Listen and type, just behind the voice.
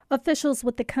Officials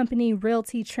with the company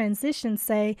Realty Transition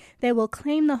say they will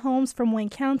claim the homes from Wayne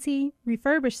County,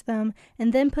 refurbish them,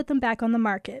 and then put them back on the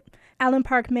market. Allen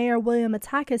Park Mayor William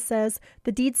Matakis says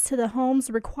the deeds to the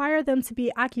homes require them to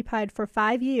be occupied for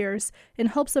 5 years in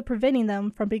hopes of preventing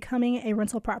them from becoming a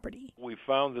rental property. We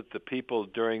found that the people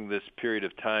during this period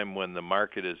of time when the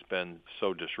market has been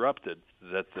so disrupted,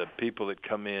 that the people that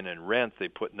come in and rent, they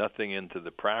put nothing into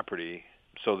the property,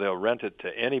 so they'll rent it to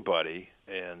anybody.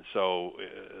 And so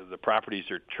the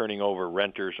properties are turning over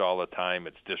renters all the time.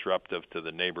 It's disruptive to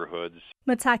the neighborhoods.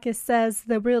 Matakis says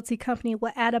the realty company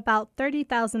will add about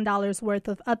 $30,000 worth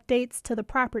of updates to the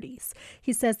properties.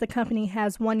 He says the company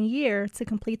has 1 year to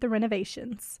complete the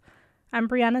renovations. I'm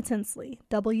Brianna Tinsley,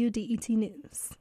 WDET News.